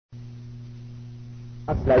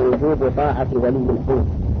أصل وجوب طاعة ولي الأمر،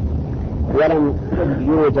 ولم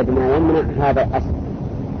يوجد ما يمنع هذا الأصل،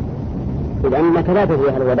 إذ أنك لا تدري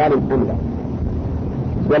هل هو ظالم أم لا،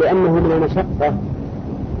 ولأنه من المشقة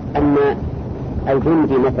أن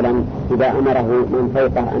الجندي مثلا إذا أمره من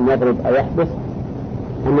فوقه أن يضرب أو يحبس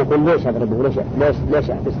أن يقول ليش أضربه ليش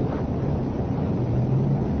أحبسه،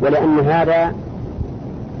 ولأن هذا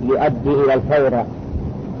يؤدي إلى الفوضى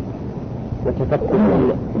وتفكك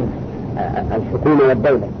الحكومة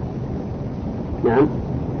والدولة. نعم،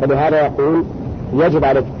 فلهذا يقول يجب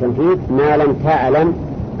عليك التنفيذ ما لم تعلم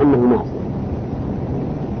أنه معصية.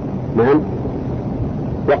 نعم.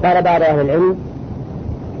 وقال بعض أهل العلم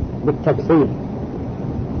بالتفصيل،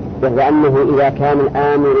 وهو أنه إذا كان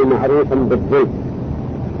الآمر معروفا بالظلم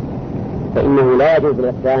فإنه لا يجوز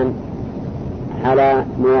الإقدام على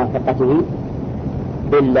موافقته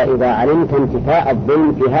إلا إذا علمت انتفاء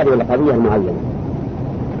الظلم في هذه القضية المعينة.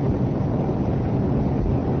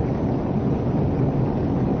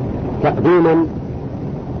 تقديما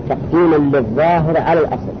للظاهر على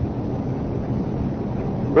الأصل.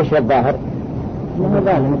 وش الظاهر؟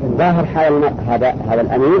 ظاهر حال هذا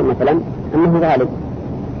الأمير مثلا أنه ظالم،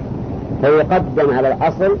 فيقدم على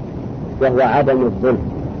الأصل وهو عدم الظلم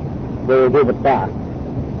ووجوب الطاعة.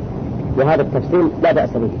 وهذا التفصيل لا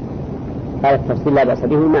بأس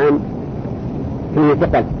به، معا فيه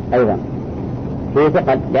ثقل أيضا، فيه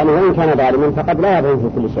ثقل، لأنه وإن كان ظالما فقد لا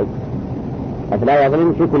يظلم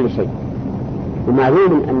في كل شيء،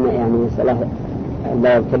 ومعلوم أن يعني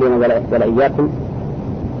لا يبتلينا ولا إياكم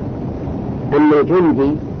أن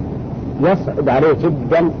الجندي يصعب عليه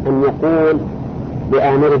جدا أن يقول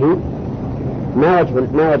بآمره ما وجه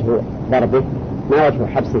ضربه، ما وجه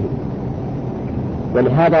حبسه.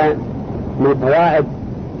 ولهذا من قواعد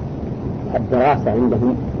الدراسة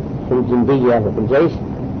عندهم في الجندية وفي الجيش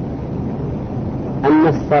أن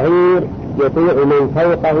الصغير يطيع من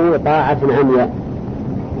فوقه طاعة عمياء،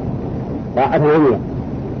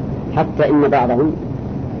 حتى إن بعضهم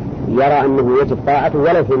يرى أنه يجب طاعته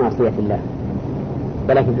ولو في معصية الله،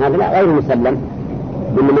 ولكن هذا لا غير مسلم،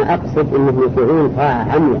 إنما أقصد أنه يطيعون طاعة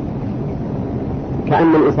عمياء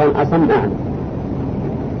كأن الإنسان أصم أعمى.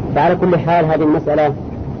 فعلى كل حال هذه المسألة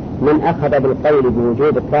من أخذ بالقول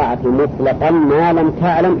بوجود الطاعة مطلقا ما لم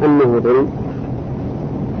تعلم أنه ظلم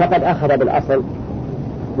فقد أخذ بالأصل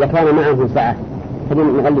وكان معه سعة.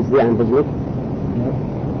 خلينا نغلس بها عن رجلك،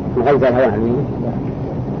 نغلز الهواء عن يمينه.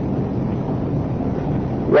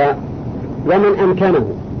 ومن أمكنه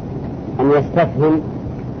أن يستفهم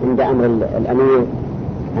عند أمر الأمير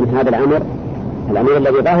عن هذا الأمير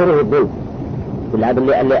الذي ظاهره الظلم بالعبد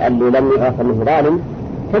اللي لم يعرف أنه ظالم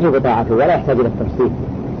تجب طاعته ولا يحتاج إلى التفصيل،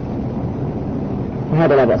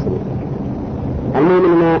 فهذا لا بأس به.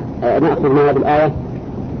 المهم أن نأخذ من هذه الآية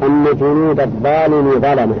أن جنود الظالم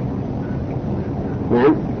ظلمة.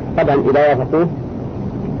 نعم، طبعا إذا وافقوه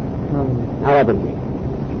عرض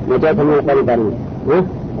نجاة من القول الظالمين.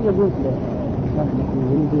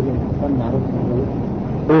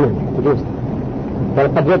 يجوز، بل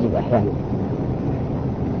قد يجب أحيانا،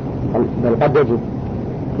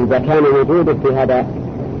 إذا كان وجوده في هذا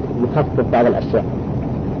مخفف بعض الأشياء.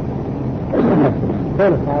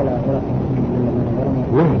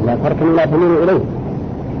 لا تركن لا تميل إليه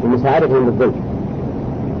ومساعدتهم بالظلم،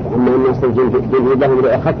 أما أن يصل جنه لهم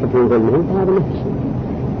لأخفف من ظلمهم فهذا ما في شيء.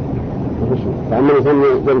 فأما الإنسان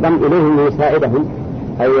ينضم إليهم ليساعدهم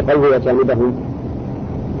أو يقوي جانبهم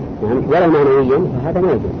ولا معنويا فهذا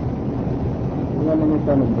ما يجوز.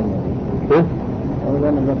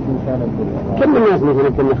 كل الناس مثل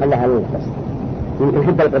الدنيا خلها على الخاص، يمكن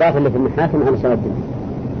حتى القضاة اللي في المحاكم على سبب الدنيا.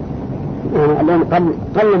 اليوم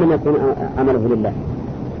قل من يكون عمله لله،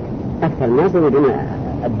 أكثر الناس يريدون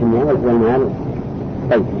الدنيا والمال.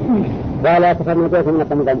 طيب، قال تفرمجوه من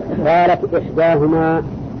قوم قالت إحداهما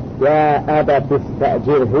يا أبا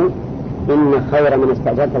تستأجره إن خير من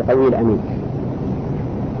استأجرت القوي الأمين.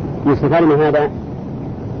 يستفاد من هذا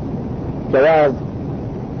جواز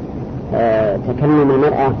تكلم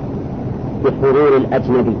المرأة بحضور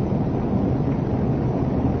الأجنبي.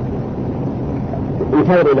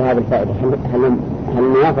 انتظروا إلى هذه الفائدة، هل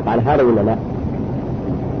نوافق على هذا ولا لا؟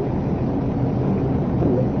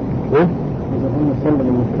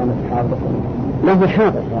 لا هو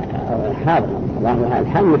حاضر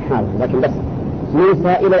الحال من حاضر، لكن بس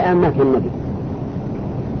موسى إلى الآن ما في النبي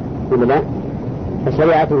ولا لا،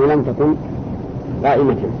 فشريعته لم تكن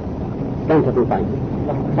قائمة.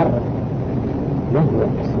 لا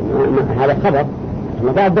هذا خبر،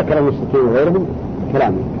 ما بعد ذكر المشركين وغيرهم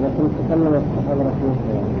كلامه. لكن تكلم الصحابة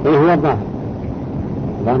فيه هو الظاهر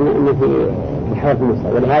أنه في حوض موسى،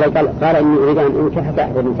 ولهذا قال إني أريد أن أنكحك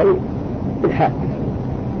أحد النساء بالحال.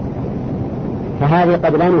 فهذه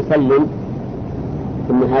قد لا نسلم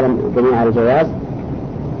أن هذا جميع على الجواز،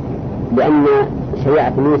 لأن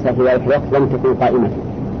شريعة موسى في ذلك الوقت لم تكن قائمة.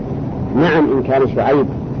 نعم إن كان شعيب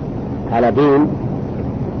على دين،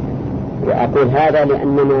 وأقول هذا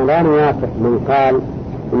لأننا لا نوافق من قال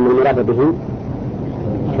إن المراد به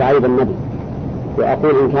شعيب النبي،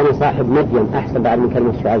 وأقول إن كان صاحب مدين أحسن بعد من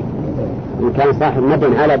كلمة شعيب. إن كان صاحب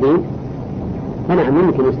مدين على دين فنعم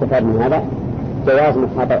يمكن يستفاد من هذا جواز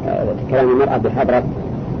كلام المرأة بحضرة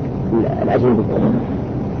الأجنبي،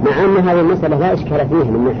 مع أن هذه المسألة لا إشكال فيها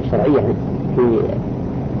من الناحية الشرعية في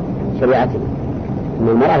شريعتنا، أن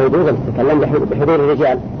المرأة يجوز أن تتكلم بحضور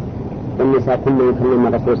الرجال، والنساء كنا يكلمن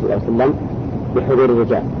الرسول صلى الله عليه وسلم بحضور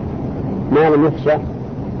الرجال ما لم يخشى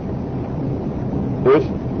إيش؟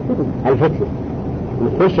 الفتنة.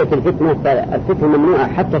 خشية الفتنة، الفتنة ممنوعة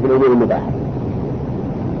حتى في الأمور المباحة.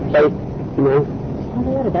 طيب نعم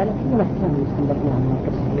هذا يرد على كل الأحكام اللي استنبطناها من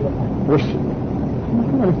القصة. وش؟ ما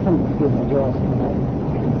كنا نستنبط فيها جواز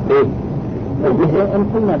إيه؟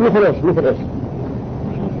 مثل إيش؟ مثل إيش؟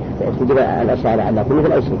 تجيب الأشياء لعلها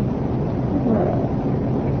مثل أي شيء.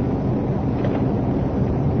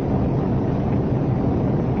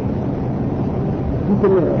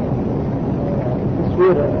 مثل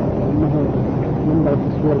تصوير أنه ينبغي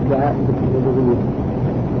تصوير الدعاء بالتلفزيون.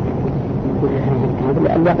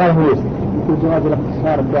 هذا اللي قاله موسى. مثل جواز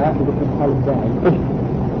الاختصار الدعاء بإدخال الداعي.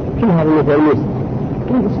 كل هذا مثل موسى.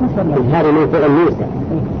 هذا مثل موسى.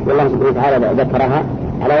 والله سبحانه وتعالى ذكرها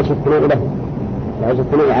على وجه الثناء له، على وجه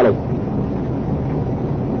الثناء عليه،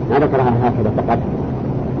 ما ذكرها هكذا فقط.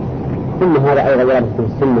 ثم هذا أيضا ورد في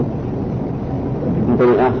السنة من دون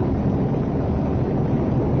الآخر.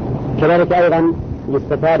 كذلك أيضا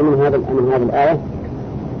يستفاد من هذه الآية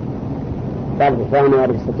بعد إخواننا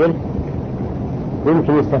وارد الستر،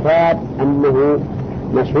 يمكن يستفاد أنه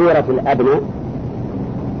مشهورة الأبناء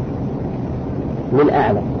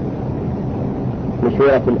للأعلى،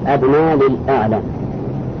 مشهورة الأبناء للأعلى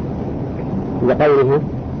لقولها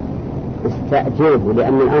استأجره،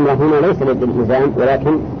 لأن الأمر هنا ليس للإلزام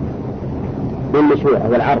ولكن للمشروع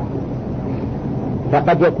والعرض.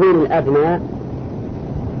 فقد يكون الأدنى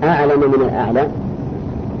أعلم من الأعلى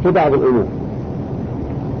في بعض الأمور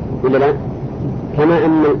ولا لا؟ كما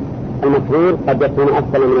أن المفروض قد يكون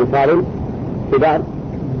أفضل من الفاضل في بعض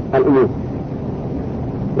الأمور.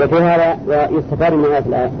 وفي هذا يستفاد من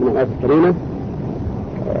الآية الكريمة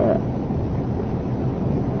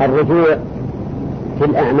الرجوع في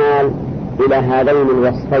الأعمال إلى هذين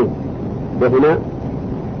الوصفين، وهما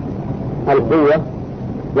القوة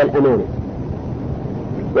والأمانة.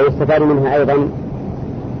 ويستفاد منها أيضا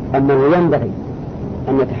أنه ينبغي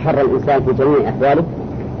أن يتحرى الإنسان في جميع أحواله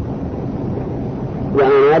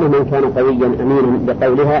وأعماله من كان قويا أمينا،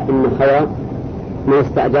 بقولها إن خير ما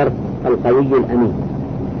يستأجر القوي الأمين.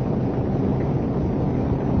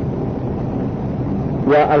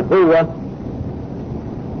 والقوة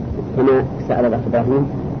كما سأل الأخ إبراهيم،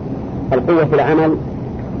 القوة في العمل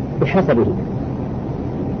بحسبه،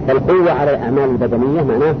 فالقوة على الأعمال البدنية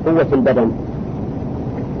معناه قوة البدن،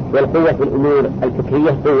 والقوة في الأمور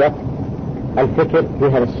الفكرية قوة الفكر في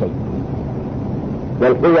هذا الشيء،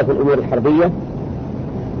 والقوة في الأمور الحربية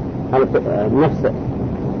نفس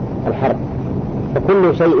الحرب،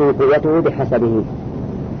 فكل شيء قوته بحسبه.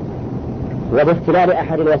 وباختلال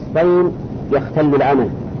أحد الوصفين يختل العمل.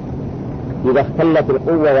 إذا اختلت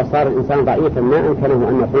القوة وصار الإنسان ضعيفا ما أمكنه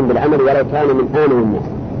أن يقوم بالعمل ولو كان من آمن الناس.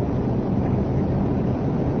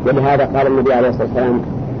 ولهذا قال النبي عليه الصلاة والسلام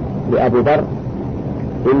لأبي ذر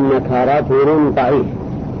إنك رجل ضعيف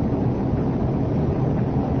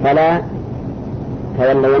فلا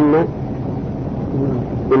تولين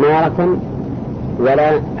إمارة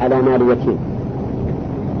ولا على مال يتيم.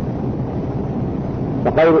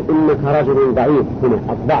 فقول إنك رجل ضعيف هنا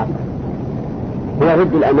الضعف هو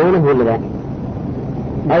ضد الأمانة ولا لا؟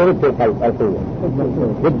 أو ضد القوة؟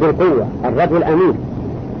 ضد القوة. الرجل أمين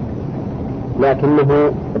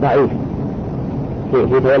لكنه ضعيف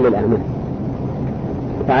في تولي الأعمال،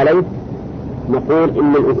 فعليه نقول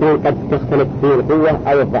إن الإنسان قد تختلف فيه القوة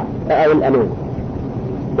أو الضعف أو الأمانة،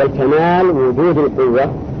 والكمال وجود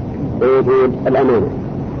القوة ووجود الأمانة.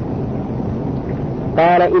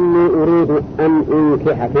 قال إني أريد أن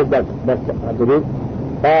أنكحك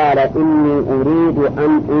قال إني أريد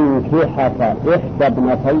أن أنكحك إحدى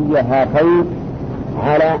ابنتي هاتين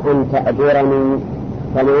على أن تأجرني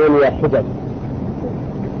 8 حجج.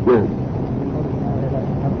 نعم.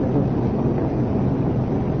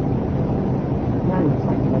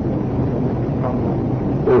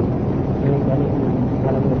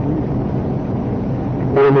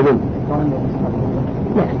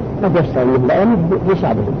 لا قد يشتغل منه لا في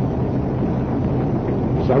شعبه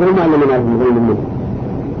يعني ما علم ينالهم ظلم منه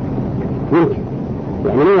يمكن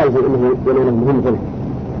يعني لا يلزم أنه ينالهم هم ظلم.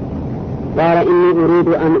 قال إني أريد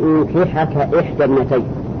أن أنكحك إحدى ابنتي.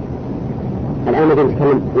 الآن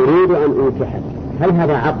نتكلم أريد أن أنكحك، هل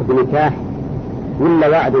هذا عقد نكاح ولا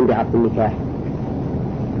وعد بعقد النكاح؟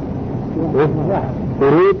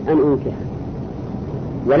 أريد أن أنكحك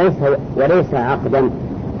وليس عقدا،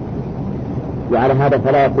 وعلى هذا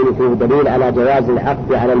فلا يكون فيه دليل على جواز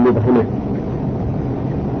العقد على المبهمة،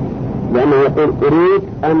 لأنه يقول أريد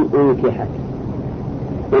أن أنكحك،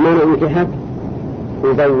 ومعنى أنكحك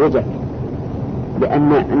أزوجك،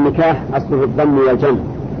 لأن النكاح أصله الضم والجمع،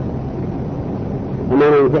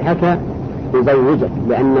 ومعنى أنكحك أزوجك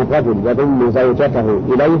لأن الرجل يضم زوجته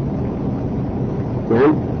إليه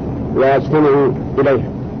نعم ويجتمع إليها.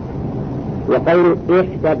 وقول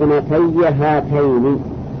إحدى ابنتي هاتين،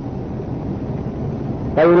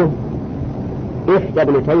 قوله إحدى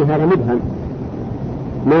ابنتي هذا مبهم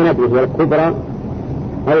ما ندري هي الكبرى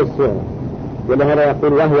أو الصغرى، ولهذا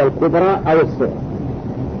يقول وهي الكبرى أو الصغرى.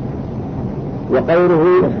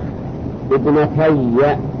 وقوله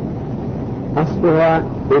ابنتي أصلها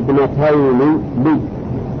ابنتين لي،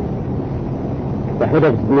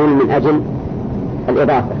 وحدث اثنين من أجل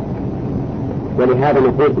الإضافة، ولهذا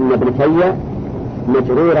نقول إن ابنتي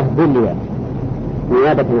مجرورة بالياء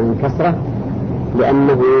نيابة عن كسرة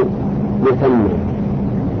لأنه مثنى،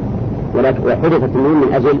 وحدث اثنين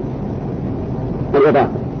من أجل الإضافة.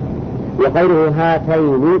 وقوله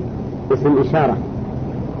هاتين اسم إشارة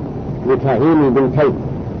لتعيين البنتين،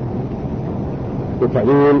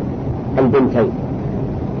 لتعيين البنتين.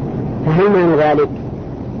 فهل معنى ذلك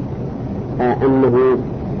أن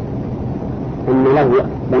له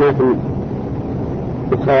بنات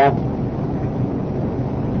أخريات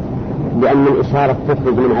لأن الإشارة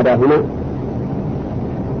تخرج من عداهما،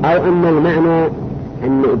 أو أن المعنى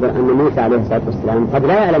أن موسى عليه الصلاة والسلام قد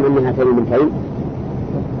لا يعلم أن هاتين البنتين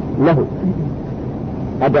له،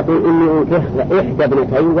 قد يقول إني أنكحت إحدى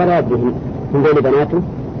ابنتين ولا يدري من ذول بناته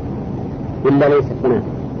إلا ليست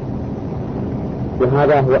بناته،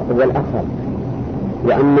 وهذا هو الأفضل.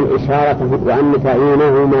 وأن الإشارة وأن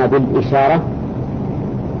تعيينهما بالإشارة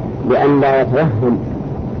لأن لا يتوهم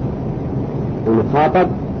المخاطب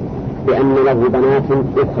بأن له بنات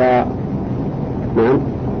أخرى. نعم.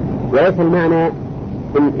 وليس المعنى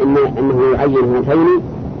أنه يعين هاتين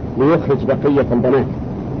ليخرج بقية البنات،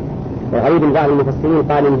 وغريب بعض المفسرين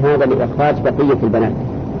قال إن هذا لإخراج بقية البنات،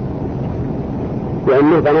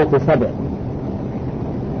 وأنه بنات 7.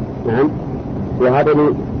 نعم. وهذا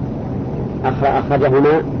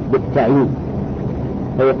أخرجهما بالتعيين،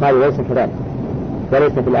 فيقال ليس كذلك،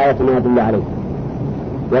 وليس في الآية ما يدل عليه.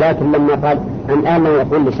 ولكن لما قال الآن لو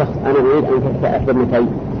يقول لشخص أنا أريد أن تحت إحدى ابنتي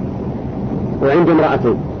وعندي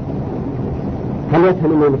امرأتين، هل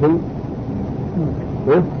يفهم أنه مثل؟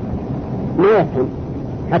 ما يفهم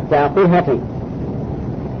حتى أقول هاتين،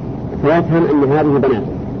 فيفهم أن هذه بنات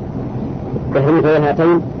تحرمت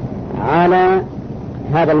هاتين على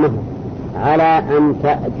هذا المهر، على أن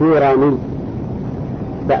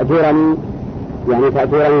تأجرني يعني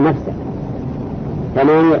تأجرني نفسك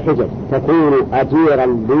 8 حجج تكون أجيرا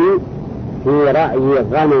لي في رعي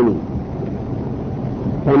غنمي.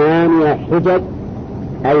 8 حجج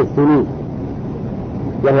أي سنين،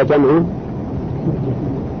 وهو جمع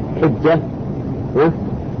حجة.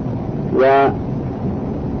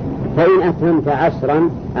 فإن أتممت 10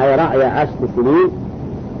 أي رعي 10 سنين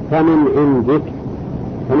فمن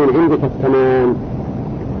عندك التمام،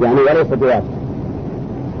 يعني وليس بواجب.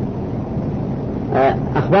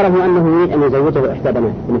 أخبره أنه يريد أن يزوجه إحدى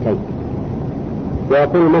بنتين،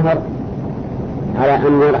 ويكون المهر على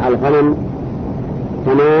أن يرعى الغنم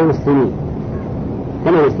 8 سنين.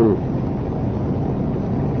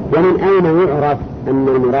 ومن أين يعرف أن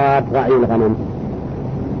المراد رعي الغنم؟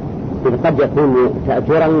 إذ قد يكون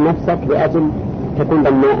تأجرني نفسك لأجل تكون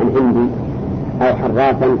بناء عندي أو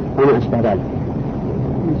حرافا أو ما أشبه ذلك.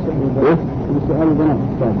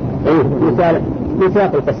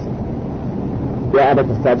 مثال القصة يا أبا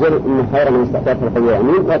تستأجر إن خير من استأجرت القوي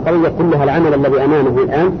أمين، والقضية كلها العمل الذي أمامه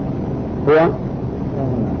الآن هو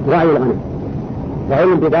رعي الغنم،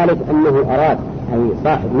 وعلم بذلك أنه أراد أي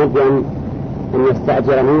صاحب مدين أن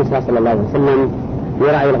يستأجر موسى صلى الله عليه وسلم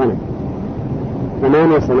يرعي الغنم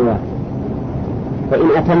 8 سنوات، فإن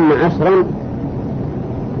أتم 10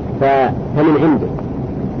 فمن عنده،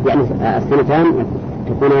 يعني 2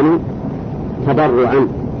 تكونان تبرعا،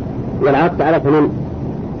 والعقد على 8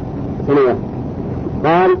 سنوات.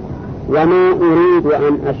 قال وما أريد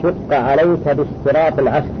أن أشق عليك باشتراط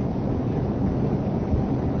 10.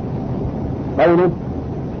 قوله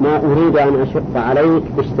ما أريد أن أشق عليك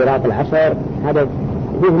باشتراط 10 هذا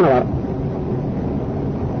فيه نظر،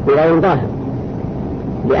 بغير ظاهر،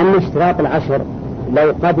 لأن اشتراط العشر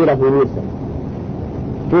لو قبله موسى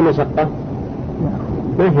في مشقة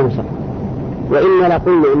ما في مشقة، وإلا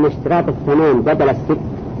لقلنا إن اشتراط الثمان بدل الست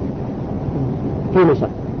في مشقة،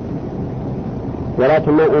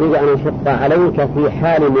 ولكن ما أريد أن أشق عليك في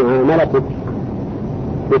حال معاملتك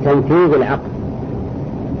بتنفيذ العقد،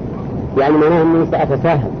 يعني معناه أني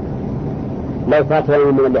سأتساهل لو فات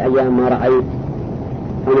يوم من الأيام ما رأيت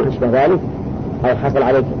أو ما أشبه ذلك، أو حصل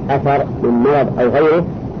عليك أثر من مرض أو غيره،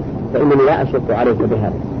 فإنني لا أشق عليك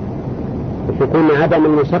بهذا، يكون عدم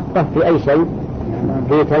المشقة في أي شيء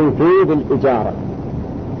في تنفيذ الإجارة،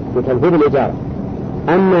 في تنفيذ الإجارة.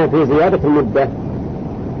 أما في زيادة المدة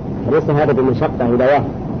فليس هذا بمشقة إلى واحد،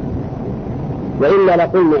 وإلا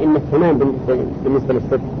لقلنا إن الثمان بالنسبة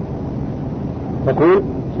للست تكون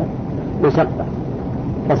مشقة.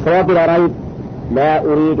 فالصواب لا ريب لا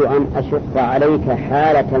أريد أن أشق عليك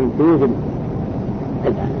حال تنفيذ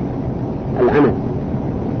العمل،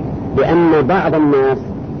 لأن بعض الناس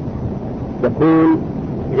يكون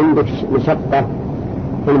عندك مشقة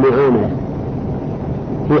في المعاملة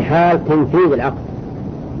في حال تنفيذ العقد،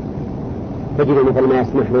 تجد مثل ما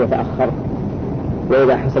يسمح له يتأخر،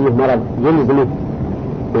 وإذا حصل له مرض يلزمه،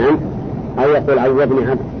 نعم، أو يقول عوضني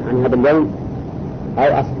عن هذا اليوم، أو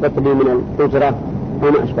أسقط لي من الأجرة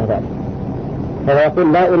وما أشبه ذلك،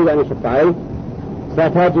 فيقول لا أريد أن أشق عليه،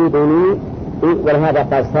 ستجدني، ولهذا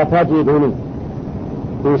قال ستجدني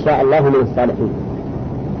إن شاء الله من الصالحين،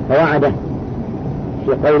 فوعده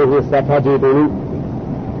في قوله ستجدني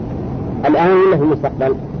الآن ولا في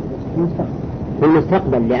المستقبل؟ في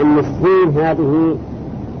المستقبل، لأن السين هذه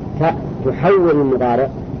تحول المضارع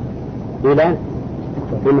إلى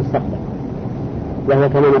المستقبل، وهي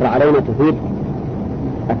كما مر علينا تفيد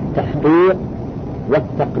التحقيق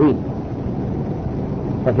والتقريب،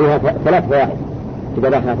 ففيها ثلاث فوائد إذا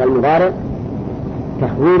دخلت المضارع: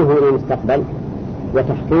 تحويله إلى المستقبل،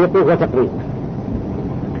 وتحقيقه، وتقريبه.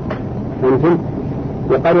 فهمتم؟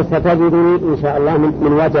 وقال ستجدني إن شاء الله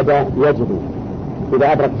من وجد يجد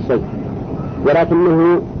إذا أدرك الشيء،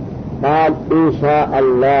 ولكنه قال إن شاء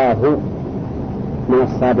الله من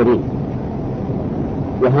الصابرين،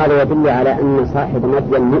 وهذا يدل على أن صاحب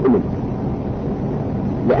مدين مؤمن،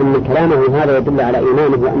 لأن كلامه هذا يدل على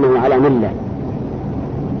إيمانه وأنه على ملة.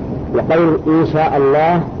 وقول إن شاء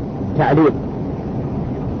الله تعليق،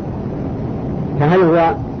 فهل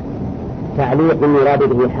هو تعليق يراد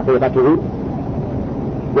به حقيقته؟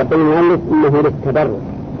 يقول المؤلف إنه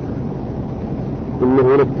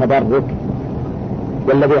للتبرك،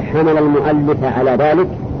 والذي حمل المؤلف على ذلك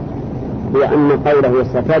هو أن قوله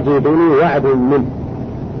ستجدني وعد منه،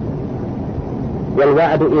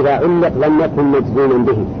 والوعد إذا علق لم يكن مجزوما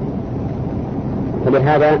به،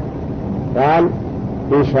 فلهذا قال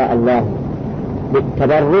إن شاء الله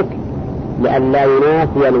للتبرك لئلا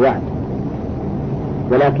ينافي الوعد،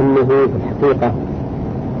 ولكنه في الحقيقة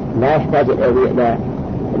لا يحتاج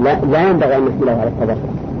لا ينبغي أن نحمله على التبرك،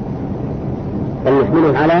 بل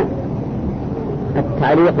نحمله على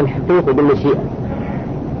التعليق الحقيقي بالمشيئة،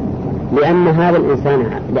 لأن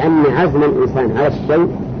عزم الإنسان على الشيء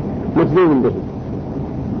مجزوم به،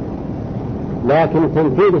 لكن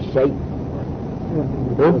تنفيذ الشيء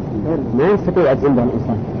ما يستطيع يجزم به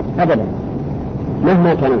الإنسان أبدا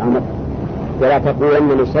مهما كان الأمر. ولا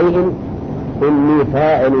تقولن لشيء إني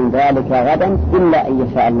فاعل ذلك غدا إلا أن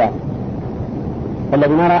يشاء الله.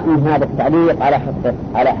 فالذي نرى أن هذا التعليق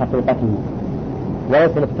على حقيقته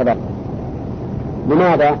وليس للتبرك.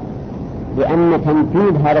 لماذا؟ لأن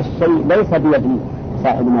تنفيذ هذا الشيء ليس بيد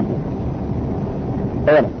صاحب المبنى،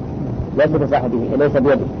 أولا ليس بصاحبه، ليس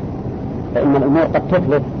بيده، فإن الأمور قد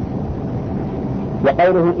تفلت.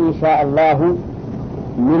 وقوله إن شاء الله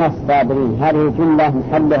من الصابرين، هذه جملة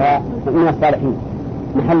محلها من الصالحين،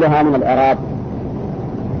 محلها من الإعراب،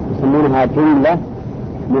 يسمونها جملة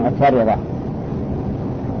معترضة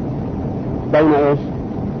بين إيش؟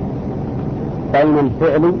 بين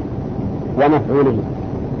الفعل ومفعوله،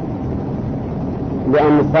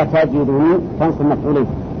 لأن ستجدني تنصب مفعولين،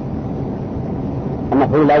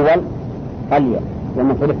 المفعول الأول قليل،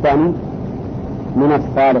 والمفعول الثاني من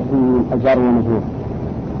الصالحين الجار والمجرور.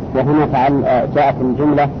 وهنا جاءت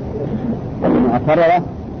الجملة المعترضة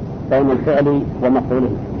بين الفعل ومفعوله.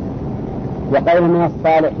 وقول من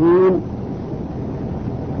الصالحين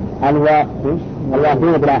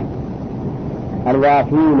الوافين بالعهد،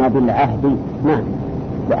 الوافين بالعهد، نعم،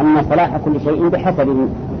 لأن صلاح كل شيء بحسبه.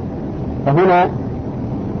 فهنا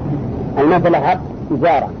المثل حق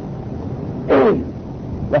إجارة،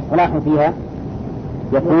 والصلاح فيها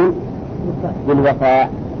يكون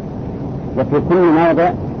بالوفاء، وفي كل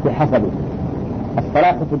موضع بحسبه.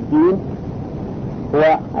 الصلاح في الدين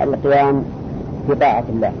هو القيام في طاعة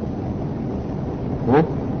الله.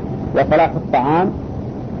 وصلاح الطعام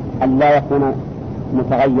أن لا يكون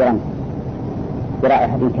متغيرا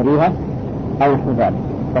برائحة كريهة أو نحو ذلك،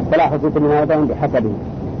 فالصلاح في كل ما يدعون بحسبه.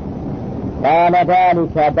 قال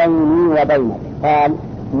ذلك بيني وبينك، قال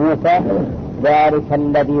موسى ذلك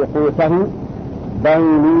الذي قلته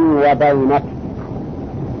بيني وبينك.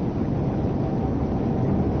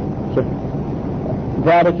 شوف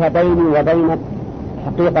ذلك بيني وبينك،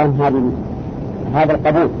 حقيقة هذا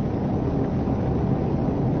القبول،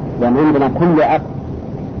 لأن عندنا كل عقد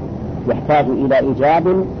يحتاج إلى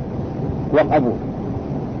إيجاب وقبول،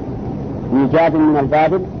 إيجاب من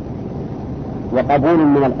البادل وقبول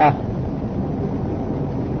من الآخر.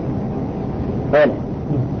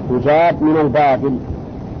 إيجاب من البادل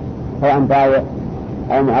سواء بايع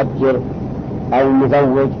أو مؤجر أو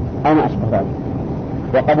مزوج أو ما أشبه ذلك،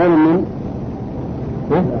 وقبول من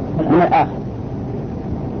الآخر.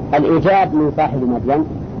 الإيجاب من صاحب مدين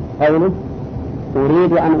قوله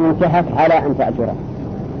أريد أن أنكحك على أن تأجره،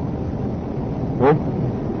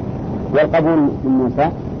 والقبول من موسى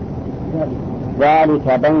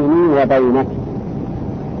ذلك بيني وبينك،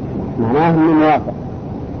 معناه من موافق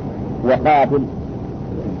وقابل.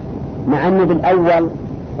 مع أنه بالأول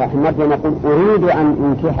صاحب مدين يقول أريد أن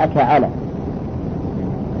أنكحك على،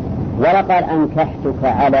 ولا قال أنكحتك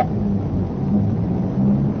على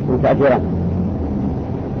أن تأجره،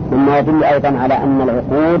 مما يدل أيضا على أن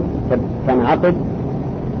العقود تنعقد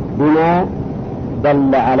بما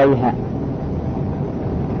دل عليها،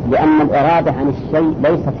 لأن الإرادة عن الشيء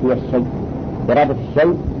ليست هي الشيء، إرادة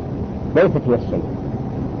الشيء ليست هي الشيء.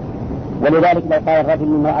 ولذلك لو قال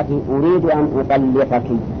الرجل لامرأته أريد أن أطلقك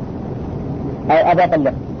أو أبى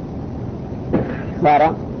أطلقك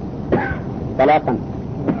صار طلاقا؟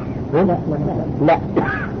 لا،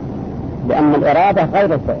 لأن الإرادة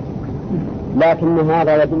غير الفعل. لكن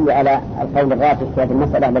هذا يدل على القول الراجح في هذه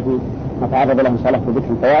المسألة التي نتعرض له إن شاء الله في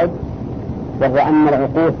ذكر الفوائد، وهو أن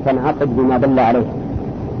العقود تنعقد بما دل عليها،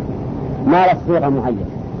 ما لا صيغة معينة.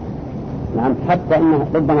 نعم، حتى إنها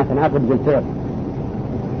ربما تنعقد بالفعل،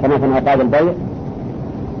 كما في انعقاد البيع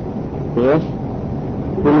إيش؟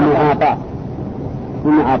 بالمعاطاة.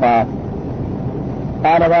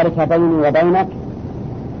 قال ذلك بيني وبينك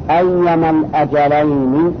أيما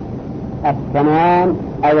الأجلين 8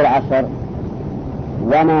 أو 10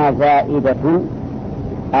 وما زائدة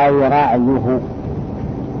أي رعيه.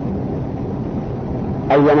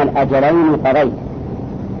 أيما الأجلين قضيت،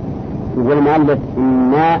 يقول المؤلف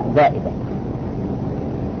إنها زائدة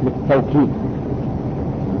للتوكيد،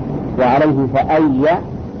 وعليه فأي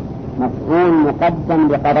مفعول مقدم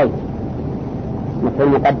بقضيت، مفعول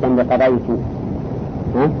مقدم بقضيت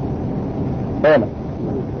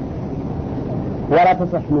ولا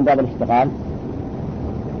تصح من باب الاشتغال.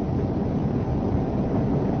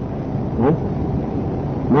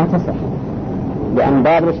 ما تصح، لأن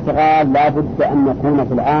باب الاشتغال لا بد أن يكون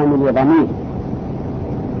في العامل ضمير،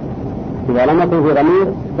 إذا لم يكن في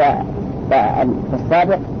ضمير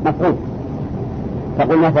فالسابق مفعول.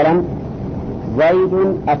 تقول مثلا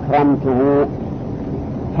زيد أكرمته،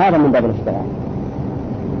 هذا من باب الاشتغال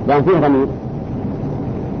لأن فيه ضمير،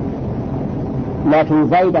 لكن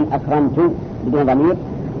زيدا أكرمت بدون ضمير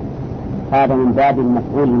هذا من باب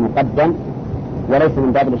المفعول المقدم وليس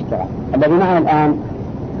من باب الاشتغال. الذي معنا الآن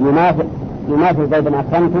يماثل زيدا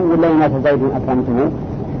أكرمته ولا يماثل زيد أكرمته؟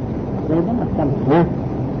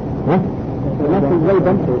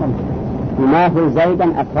 يماثل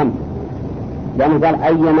زيدا أكرمته، لأنه قال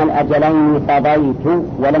أيما الأجلين قضيت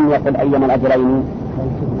ولم يقل أيما الأجلين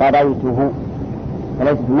قضيته،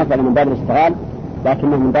 فليس في المسألة من باب الاشتغال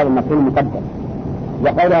لكنه من باب المفعول المقدم.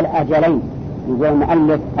 وقولها الأجلين يقول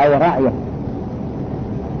المؤلف أو رعيه،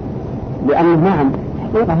 لأنه نعم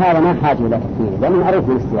حقيقة هذا ما حاجة إلى تفسيره لأنه معروف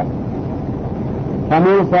من السياق.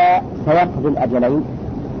 فموسى سيقضي الأجلين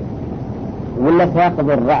ولا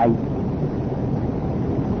سيقضي الرعي؟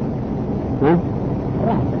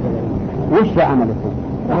 وش عمله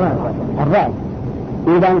الرعي؟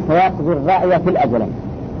 إذا سيقضي الرعي في الأجلين،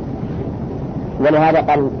 ولهذا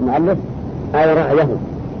قال المؤلف أو رعيه.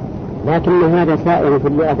 لكن هذا سائر في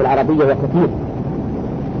اللغة العربية وكثير،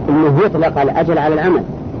 إنه يطلق الأجل على العمل،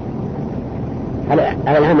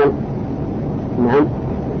 على العمل. نعم،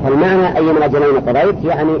 فالمعنى أي من الأجلين قضيت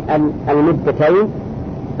يعني المدتين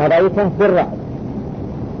قضيتها بالرعي،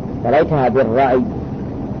 قضيتها بالرعي،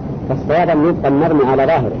 فالصواب أن يبقى المرمي على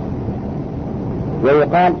ظاهره.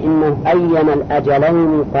 ويقال إنه أيما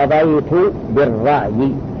الأجلين قضيت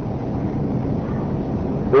بالرعي،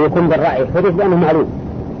 ويكون بالرعي حدث لأنه معلوم.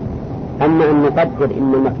 أما أن نقدر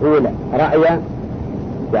إن المفعول رعيا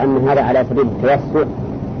لأن هذا على سبيل التوسع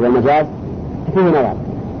والمجاز فيه نظر،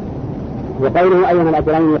 وقوله أيما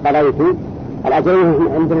الأجلين قضيت، الأجلين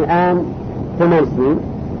عندنا الآن 8 سنين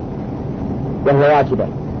وهي واجبة،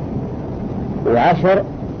 و10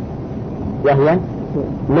 وهي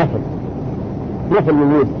نفل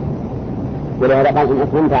من يوسف، ولهذا قال إن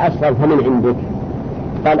أتممت 10 فمن عندك.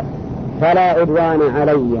 قال فلا عدوان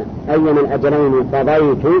علي أيما الأجلين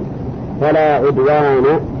قضيت، فلا عدوان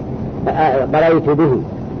قضيت به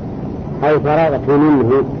أي فرغت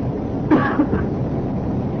منه.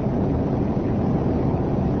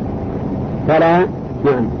 فلا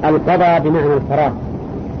نعم القضاء بمعنى الفراغ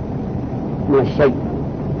من الشيء،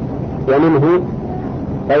 ومنه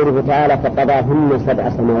قوله تعالى فقضاهن 7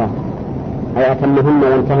 سنوات أي أتمهن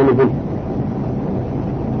وانتهى منهن،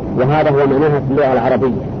 وهذا هو معناها في اللغة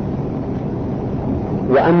العربية.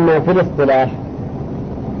 وأما في الاصطلاح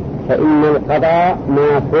فإن القضاء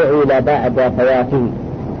ما فعل بعد فواته،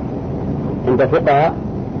 عند فقهاء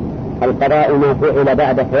القضاء ما فعل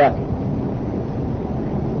بعد فواته،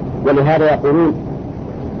 ولهذا يقولون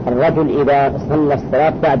الرجل إذا صلى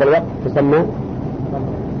الصلاة بعد الوقت تسمى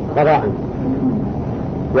قضاء،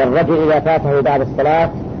 والرجل إذا فاته بعد الصلاة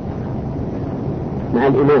مع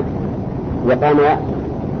الإمام وقام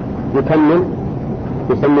يكمل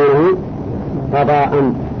يسمونه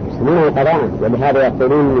قضاء، يسمونه قضاء. ولهذا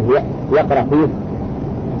يقولون يقرأ فيه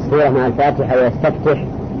السورة مع الفاتحة ويستفتح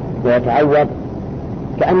ويتعوذ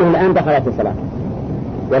كأنه الآن دخل في صلاة،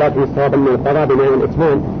 ولكن الصواب أن القضاء بمعنى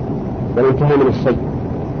الإتمام والانتهاء من الشيء.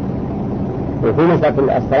 وفي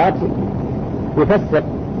مسألة الصلاة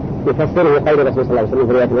يفسره قول الرسول صلى الله عليه وسلم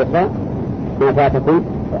في الرواية الأخرى ما فاتكم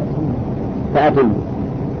فأتموا.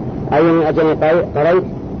 أي من أجل قريت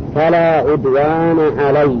فلا عدوان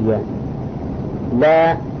علي،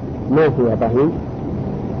 لا ما فيها طهين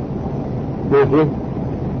ما فيه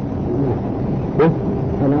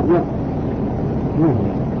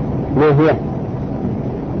ما هي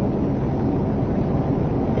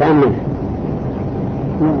تأمل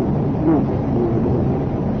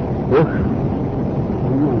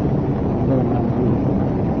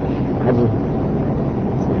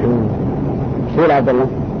شو عبد الله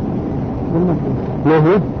ما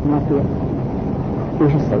هو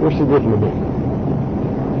وش يديك من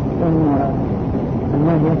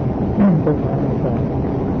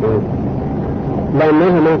هنا لا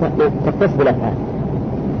ما تختص بالأفعال،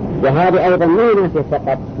 وهذه أيضا ما هي نافية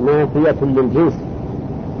فقط، نافية للجنس،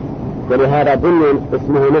 ولهذا بني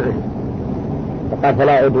اسمه معه فقال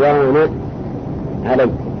فلا عدوان علي.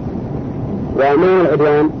 وما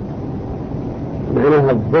العدوان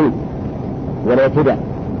معناها الظلم والاعتداء،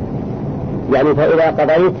 يعني فإذا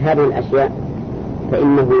قضيت هذه الأشياء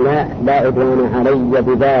فإنه لا عدوان علي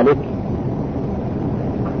بذلك،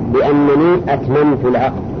 لأنني أتممت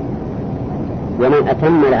العقد، ومن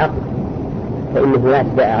أتم العقد فإنه لا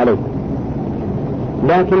اعتداء عليه.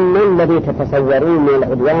 لكن ما الذي تتصورون من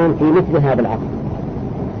العدوان في مثل هذا العقد؟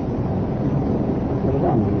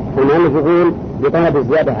 المؤلف يقول بطلب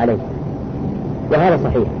الزيادة عليه، وهذا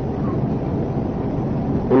صحيح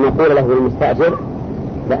أن نقول له المستأجر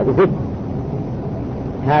لا زد،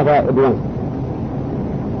 هذا عدوان.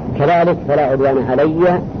 كذلك فلا عدوان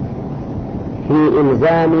علي في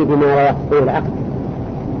إلزامي بما لا يقتضيه العقد،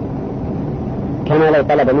 كما لو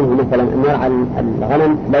طلب منه مثلا أن يرعى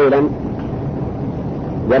الغنم ليلا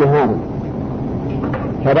ونهارا،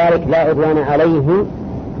 كذلك لا عدوان عليه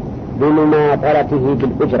بمماطلته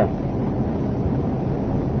بالأجرة.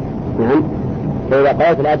 نعم، فإذا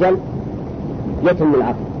قضيت الأجل يتم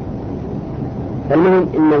العقد. فالمهم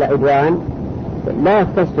إن العدوان لا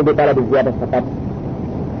يختص بطلب الزيادة فقط،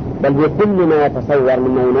 بل بكل ما يتصور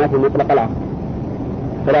من معناته مطلق العقد.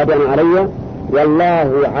 فلا عدوان علي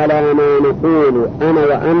والله على ما نقول أنا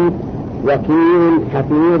وأنت وكيل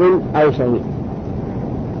حفيظ أو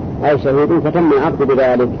شهيد فتم العقد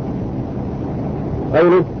بذلك.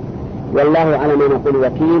 قوله والله على ما نقول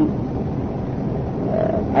وكيل،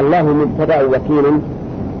 الله مبتدأ وكيل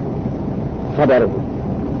خبره،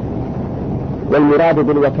 والمراد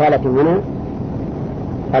بالوكالة هنا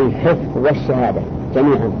الحفظ والشهادة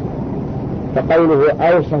جميعا. فقوله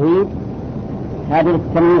أو شهيد هذه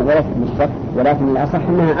التنويع وليست بالشك، ولكن الأصح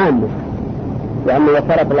أنها عامة، وأن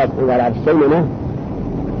وكالة الله سبحانه على الشيء منه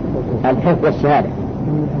الحفظ والشهادة.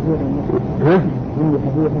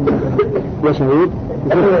 وشهيد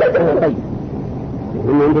طيب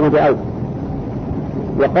إن عندنا بأول.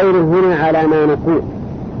 وقوله هنا على ما نقول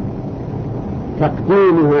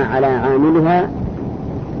تقديمها على عاملها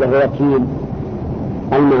وهو وكيل،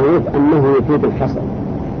 المعروف أنه يفيد الحصر،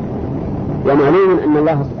 ومعلوم أن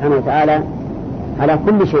الله سبحانه وتعالى على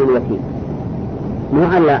كل شيء وكيل، مو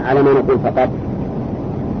على ما نقول فقط،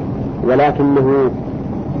 ولكنه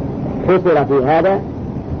حصر في هذا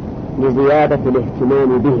لزيادة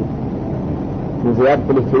الاهتمام به،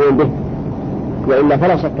 وإلا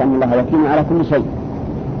فلا شك أن الله وكيل على كل شيء،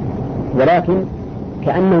 ولكن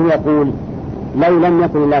كأنه يقول لو لم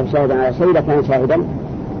يكن الله شاهدا على شيء لكان شاهدا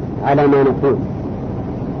على ما نقول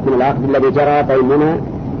من العقد الذي جرى بيننا.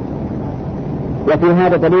 وفي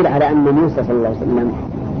هذا دليل على أن موسى صلى الله عليه وسلم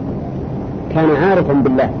كان عارفا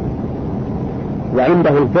بالله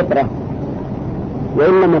وعنده الفطرة،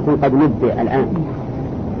 وإن لم يكن قد نبئ الآن،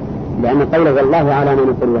 لأن قوله والله على ما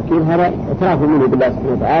نقول وكيل هذا اعتراف منه بالله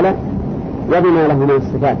سبحانه وتعالى وبما له من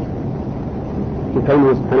الصفات في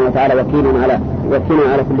كونه سبحانه وتعالى وكيل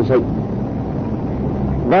على كل شيء.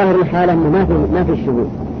 ظاهر الحالة أنه ما في الشهود.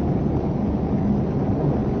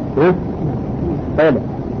 طيب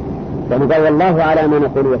يعني قال والله على ما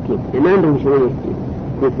نقول وكيل، يعني ما عندهم شهود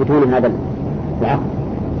يثبتون هذا العقد.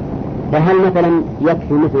 فهل مثلا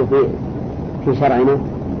يكفي مثل في شرعنا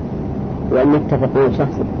وأن نتفق مع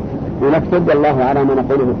شخص ونكتب والله على ما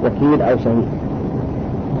نقوله وكيل أو شهيد؟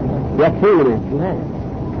 يكفي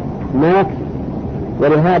ما يكفي.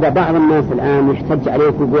 ولهذا بعض الناس الآن يحتج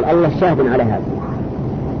عليك ويقول الله شاهد على هذا.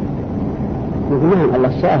 نقول نعم الله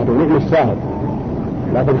الشاهد ونعم الشاهد،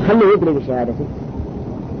 لكن خلوا يدري بشهادته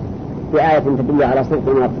في آية تدل على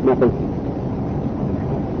صدق ما قلت.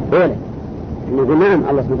 نقول نعم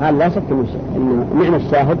الله سبحانه وتعالى لا شك أنه نعم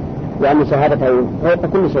الشاهد وأن شهادته فوق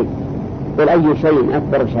كل شيء. قل أي شيء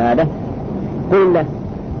أكبر شهادة؟ قل له.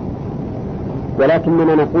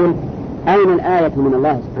 ولكننا نقول أين الآية من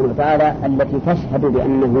الله سبحانه وتعالى التي تشهد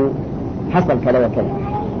بأنه حصل كذا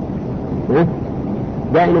وكذا؟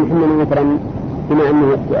 دائما حنا مثلا بما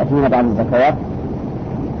أنه يأتينا بعض الزكوات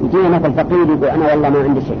يجينا مثل فقير يقول أنا والله ما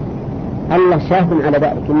عندي شيء، الله شاهد على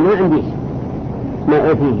ذلك إن ما عنديش ما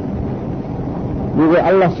أوفيه، يقول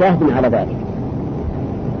الله شاهد على ذلك.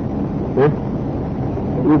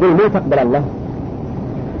 يقول ما تقبل الله.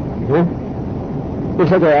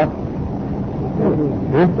 إيش الجواب؟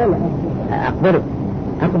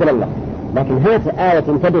 أقبل الله، لكن هذه آية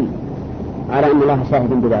تدل على أن الله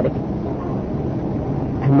شاهد بذلك.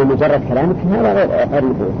 أما مجرد كلامك هذا غير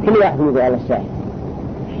مقبول. كل واحد يقول الله الشاهد.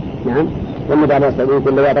 نعم. والنبي عليه الصلاة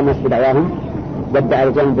والسلام يقول الناس بدعواهم يدعي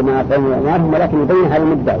الجنة بما قوموا وأموالهم ولكن يبين على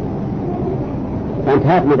المدعي. فأنت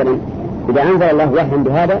هات مثلا إذا أنزل الله وحيا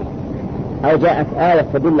بهذا أو جاءت آية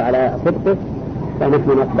تدل على صدقه فنحن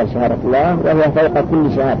نقبل شهادة الله وهي فوق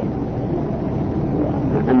كل شهادة.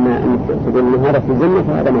 أما أن تقول أن هذا في الجنة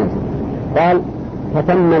فهذا ما يصير. قال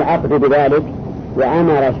فتم العقد بذلك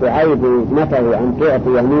وأمر شعيب ابنته أن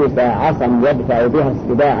تعطي موسى عصا يدفع بها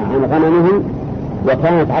السباع عن غنمه،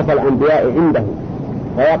 وكانت عصا الأنبياء عنده،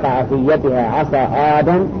 فوقع في يدها عصا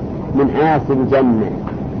آدم من آس الجنة،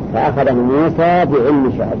 فأخذه موسى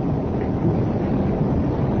بعلم شعيب.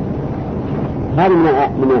 هذه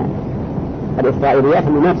من الإسرائيليات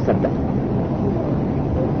اللي ما تصدق.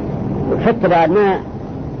 وحتى بعد ما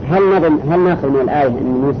هل ناخذ من الآية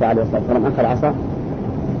أن موسى عليه الصلاة والسلام أخذ عصا؟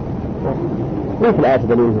 ما في الآية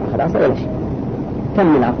دليل أنه أخذ عصا ولا شيء.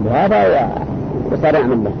 تم العقد هذا وصار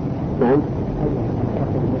يعمل له. نعم.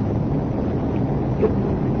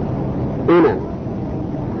 نعم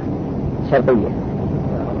شرطية.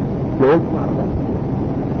 نعم.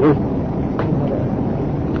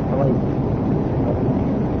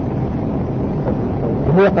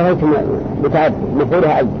 هو قضية بتعد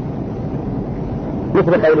مفعولها أي،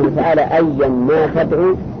 مثل قوله تعالى أيا ما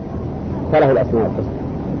تدعو فله الأسماء الحسنى.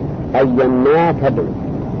 أيا ما تدعو،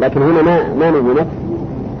 لكن هنا ما نبينك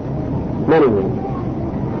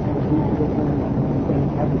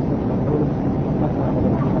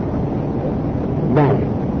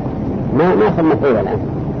ما أخذ مفعول الآن،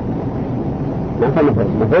 ما أخذ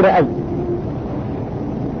مفعول أي.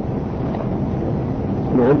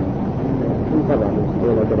 نعم.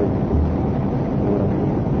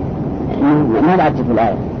 ما بعد في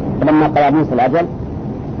الآية لما قال موسى الأجل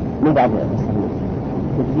ما بعد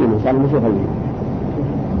تسجيل إن شاء الله نشوف هذه.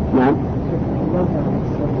 نعم.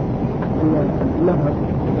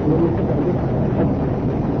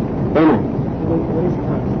 هنا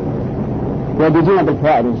وبيجينا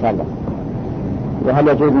بالفوائد إن شاء الله. وهل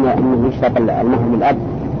يجوز أنه يشترط المهر للأب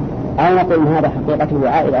أو نقول إن هذا حقيقته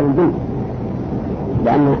عائد على البنت،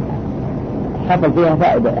 لأن حصل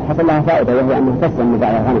لها فائدة وهي أنه تسلم مباع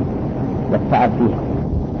الغنم والتعب فيها.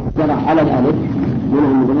 جرى على الألف من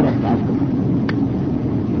المدينة التعب.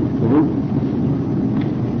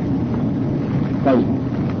 طيب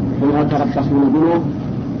فلا تربصون بنا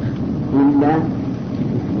إلا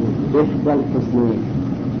إحدى الحسنين،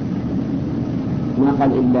 ما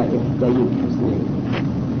قال إلا إحدى الحسنين.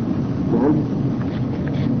 نعم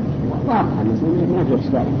واضح المسلمين ما في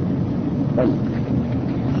إشكال. طيب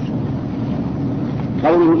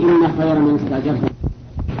قوله إن خير من استأجرت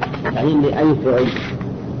تعين لأي فعل؟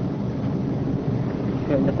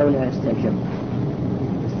 لقولها استأجر.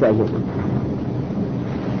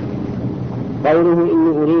 قوله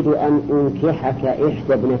إني أريد أن أنكحك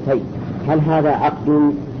إحدى ابنتي، هل هذا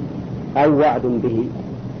عقد أو وعد به؟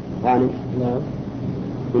 غانم. نعم.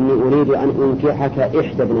 إني أريد أن أنكحك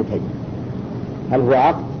إحدى ابنتي، هل هو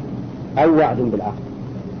عقد أو وعد بالعقد؟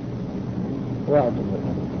 وعد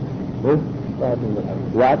بالعقد. وعد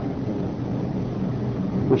بالعقد. وعد.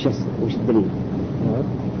 وش الدليل؟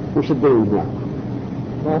 وش الدليل هو؟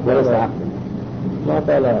 وليس عقد. ما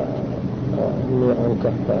قال إني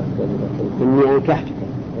أنكحتك. إني أنكحتك.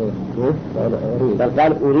 بل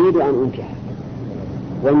قال أريد أن أنكحك،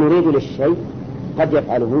 والمريد للشيء قد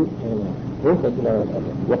يفعله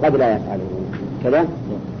وقد لا يفعله كذا.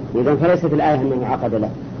 إذن فليست الآية أنه عقد له.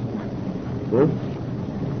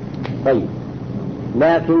 طيب،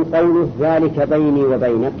 لكن قوله ذلك بيني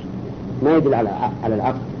وبينك ما يدل على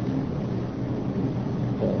العقد،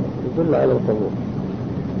 يدل على القبول،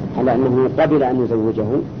 على أنه قبل أن يزوجه.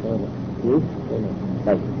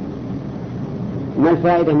 طيب، ما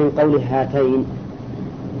الفائدة من قول هاتين؟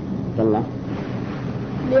 الله،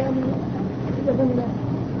 لأن يظن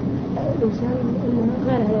الإنسان أنه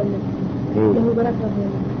غير هذا له بركة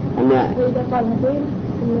هنا، فإذا قال هاتين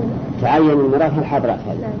تعين المرأة الحضرات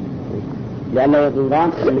هذه، لأن لا يظن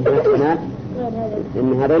أن هناك بنات،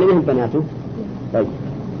 إن هذول منهم بناته. طيب،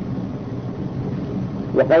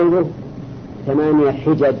 وقوله 8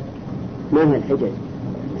 حجج، ما هي الحجج؟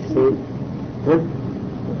 السين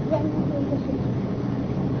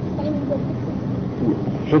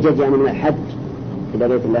حجج يعني من الحج إلى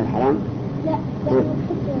بيت الله الحرام. لا،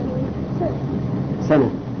 سنة.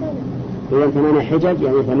 إذا 8 حجج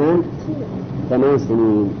يعني 8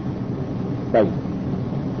 سنين. طيب،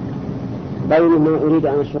 قوله ما أريد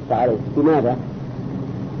أن أشق عليه، بماذا؟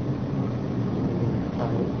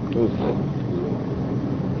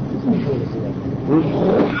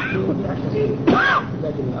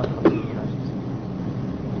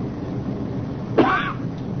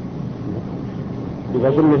 إذا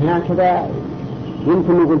قلنا هكذا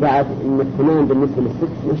يمكن نقول بعد أن 8 بالنسبة للست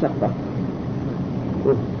مشقة.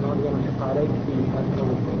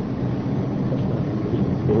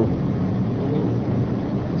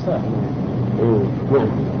 نعم،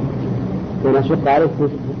 ولا شق عليه في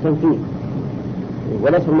التنفيذ،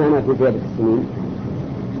 وليس معنى في زيادة السنين،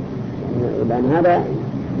 لأن هذا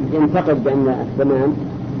ينتقد بأن 8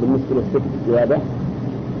 بالنسبة للست زيادة،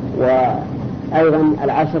 وأيضا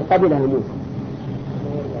 10 قبلها موسى.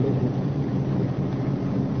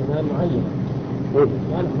 8 معين.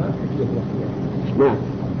 نعم.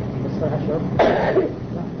 بس 10.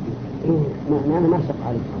 ما شق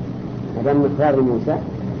عليه، هذا من مقدار موسى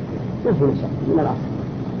ما في مشق من الأصل.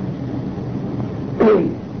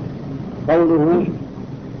 قوله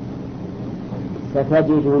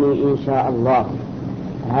ستجدني إن شاء الله،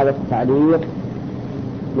 هذا التعليق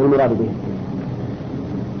ما المراد به؟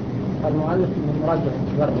 المؤلف من مراجعة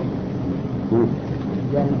التبرع،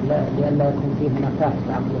 لأن لا يكون فيه منافاة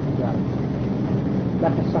في عقل التجارة،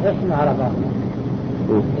 لكن الصحيح أنه على ظاهره،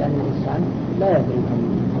 لأن الإنسان لا يدري أن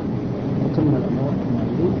يتم الأمور كما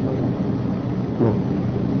يريد أو لا.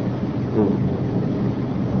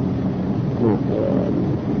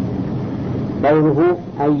 قوله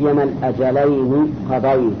أيما الأجلين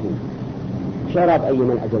قضيت، شراب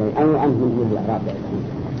أيما الأجلين أو أنه من الإعراب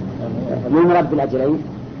من مراد بالأجلين؟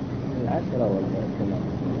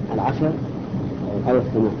 10 أو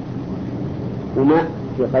 8. وما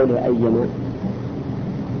في قوله أيما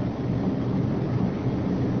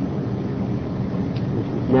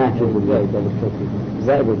نافذ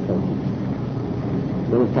زائد التوكيد،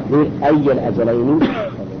 من التقدير أي الأجلين.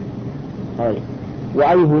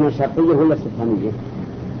 وأي هنا شرطية ولا استفهامية؟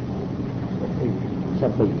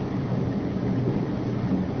 شرطية.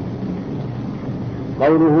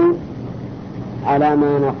 قوله على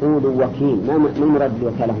ما نقول وكيل، ما مراد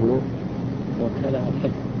بالوكالة هنا؟ وكالة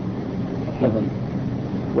الحفظ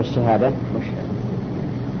والشهادة.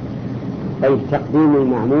 أي تقديم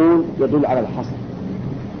المعمول يدل على الحصر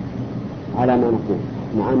على ما نقول،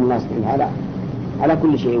 مع أن الله سبحانه وتعالى على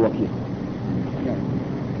كل شيء وكيل.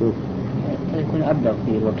 يكون أبلغ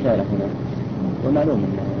في الوكالة هنا، ومعلوم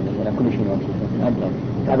أنه على كل شيء وكيل، لكن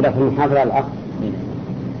أبلغ في المحافظة على العقد.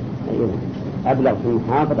 أيوه، أبلغ في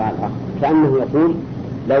المحافظة على العقد، كأنه يقول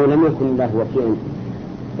لو لم يكن له وكيل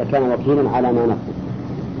فكان وكيلا على ما نقول.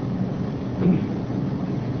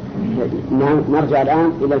 نرجع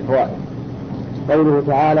الآن إلى الفوائد. قوله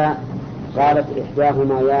تعالى قالت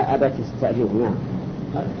إحداهما يا أبت استأجره. نعم.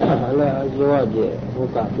 على الزواج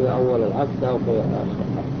وقع في أول العقد أو في آخر العقد؟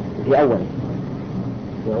 في أول.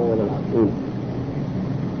 في أول العقد.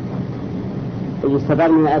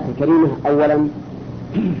 يستفاد من الآية الكريمة أولا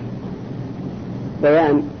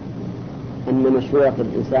بيان أن مشورة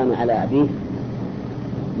الإنسان على أبيه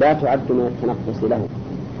لا تعد من التنقص له.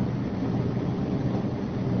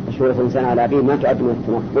 مشورة الإنسان على أبيه ما تعد من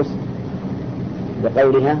التنقص،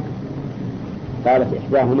 بقولها قالت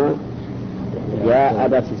إحداهما يا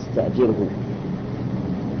أبت استأجره.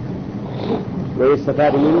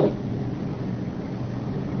 ويستفاد منه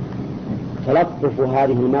تلطف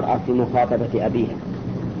هذه المرأة في مخاطبة أبيها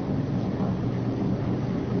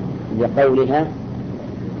لقولها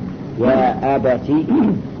يا أبت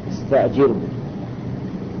استأجره.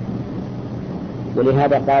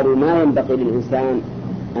 ولهذا قالوا ما ينبغي للإنسان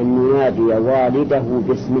أن ينادي والده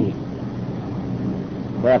باسمه،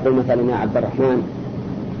 ويقول مثلا يا عبد الرحمن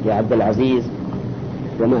يا عبد العزيز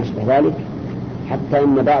وما أشبه ذلك، حتى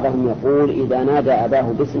إن بعضهم يقول إذا نادى أباه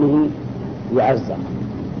باسمه يعزق،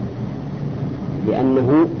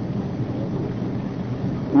 لأنه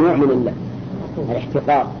نوع من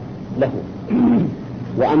الاحتقار له.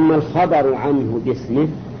 وأما الخبر عنه باسمه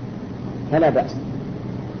فلا بأس،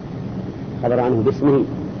 خبر عنه باسمه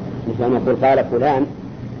مثل أن يقول قال فلان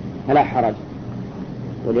فلا حرج.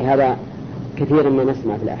 ولهذا كثيرا ما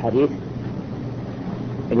نسمع في الأحاديث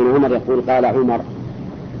ابن عمر يقول قال عمر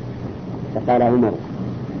فقال عمر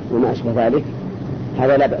وما أشبه ذلك،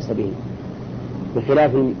 هذا لا بأس به،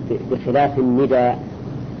 بخلاف النداء،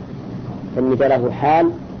 فالنداء له حال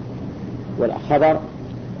والخبر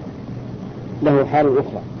له حال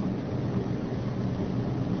أخرى.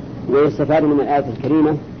 ويستفاد من الآية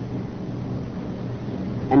الكريمة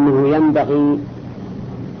أنه ينبغي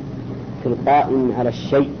في القائم على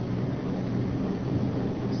الشيء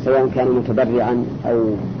سواء كان متبرعا أو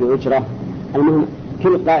بأجرة، المهم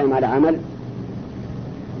كل قائم على عمل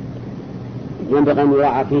ينبغي أن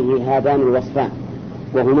يراعى فيه هذان الوصفان،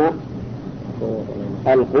 وهما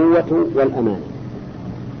القوة والأمان.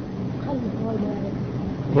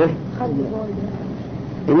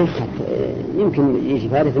 يمكن يجي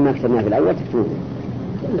فارث ما كتبناه في الأول تكتبونه.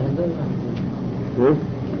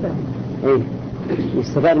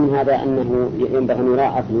 يستفاد من هذا أنه ينبغي أن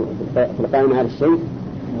يراعى في القائمة على الشيء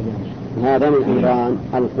هذان الأمران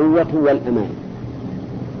القوة والأمان،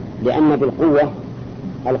 لأن بالقوة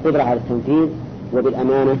القدرة على التنفيذ،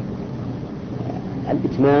 وبالأمانة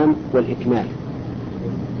الإتمام والإكمال.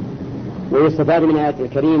 ويستفاد من الآية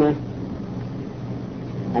الكريمة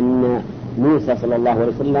أن موسى صلى الله عليه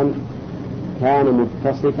وسلم كان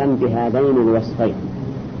متصفا بهذين الوصفين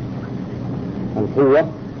القوة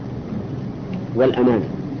والأمانة،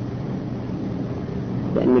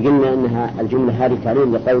 لأن قلنا أنها الجملة هذه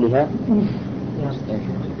تعليل لقولها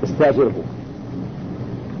استأجره.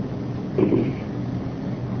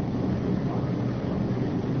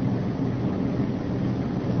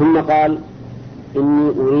 ثم قال إني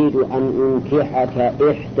أريد أن أنكحك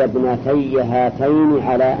إحدى ابنتي هاتين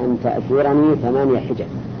على أن تأجرني 8 حجج.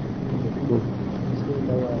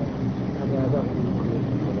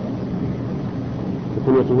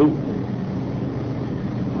 كنيته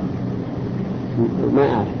ما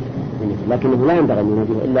أعرف، لكنه لا ينبغي أن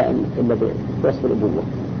يناديه إلا بوصف الأبوة.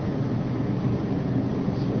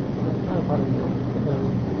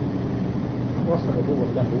 وصف الأبوة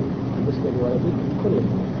له بالنسبة لولده كله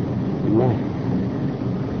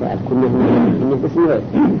لا كله باسم غير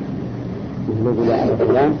مثل يا أبا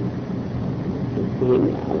فلان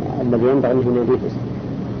الذي ينبغي أن يناديه باسم،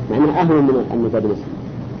 مع أنه أهون من النداء بالاسم.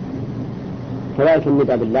 كذلك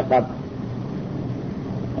النداء باللقب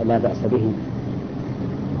لا بأس به،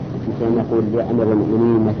 مثل أن يقول يا أمير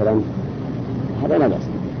المؤمنين مثلا، هذا لا بأس.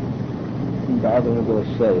 بعضهم يقول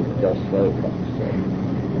الشايب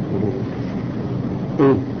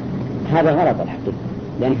هذا غلط الحقيقة،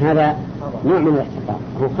 لأن هذا نوع من الاحتقار.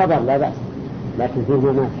 هو خبر لا بأس، لكن فيه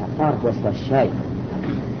نوع من الاحتقار بوصف الشاي.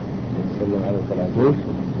 سلم عليه الصلاة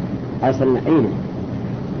أرسلنا أين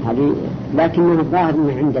هذه، لكنه الظاهر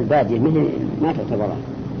أنه عند البادية ما تعتبر،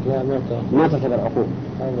 لا ما تعتبر عقوق،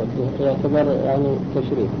 يعتبر يعني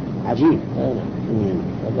تشريف عجيب.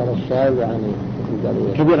 هذا الشاي يعني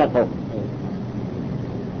كبير القوم.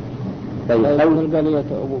 طيب البلية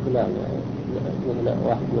أبو فلان من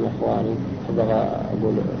واحد من أخواني أبغى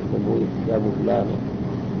أقول أبوي يا أبو فلان،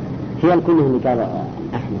 هي الكنية اللي قال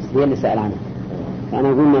أحمس، هي اللي سأل عنها، فأنا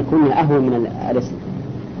أقول ما كنا أهون من الاسم،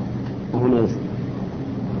 أهون من الاسم.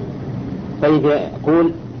 طيب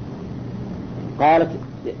يقول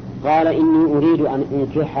قال إني أريد أن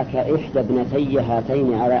أنكحك إحدى ابنتي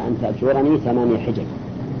هاتين على أن تأجرني 8 حجج.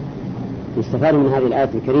 يستفاد من هذه الآية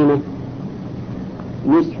الكريمة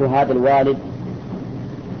نصح هذا الوالد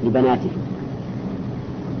لبناته،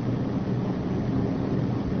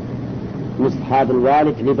 نصح هذا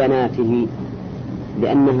الوالد لبناته،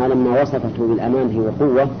 لأنها لما وصفته بالأمانة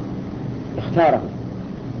وقوة اختاره.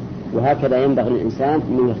 وهكذا ينبغي للإنسان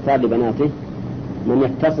أن يختار لبناته من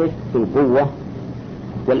يتصف بالقوة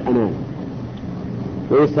والأمان.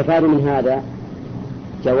 ويستفاد من هذا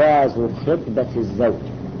جواز خطبة الزوج،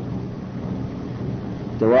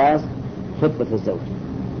 جواز خطبة الزوج،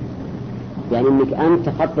 يعني أنك أنت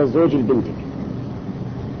تخطب الزوج لبنتك،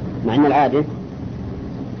 مع أن العادة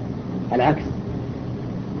العكس،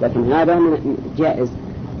 لكن هذا جائز.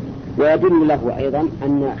 ويدل له أيضا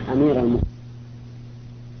أن أمير المؤمنين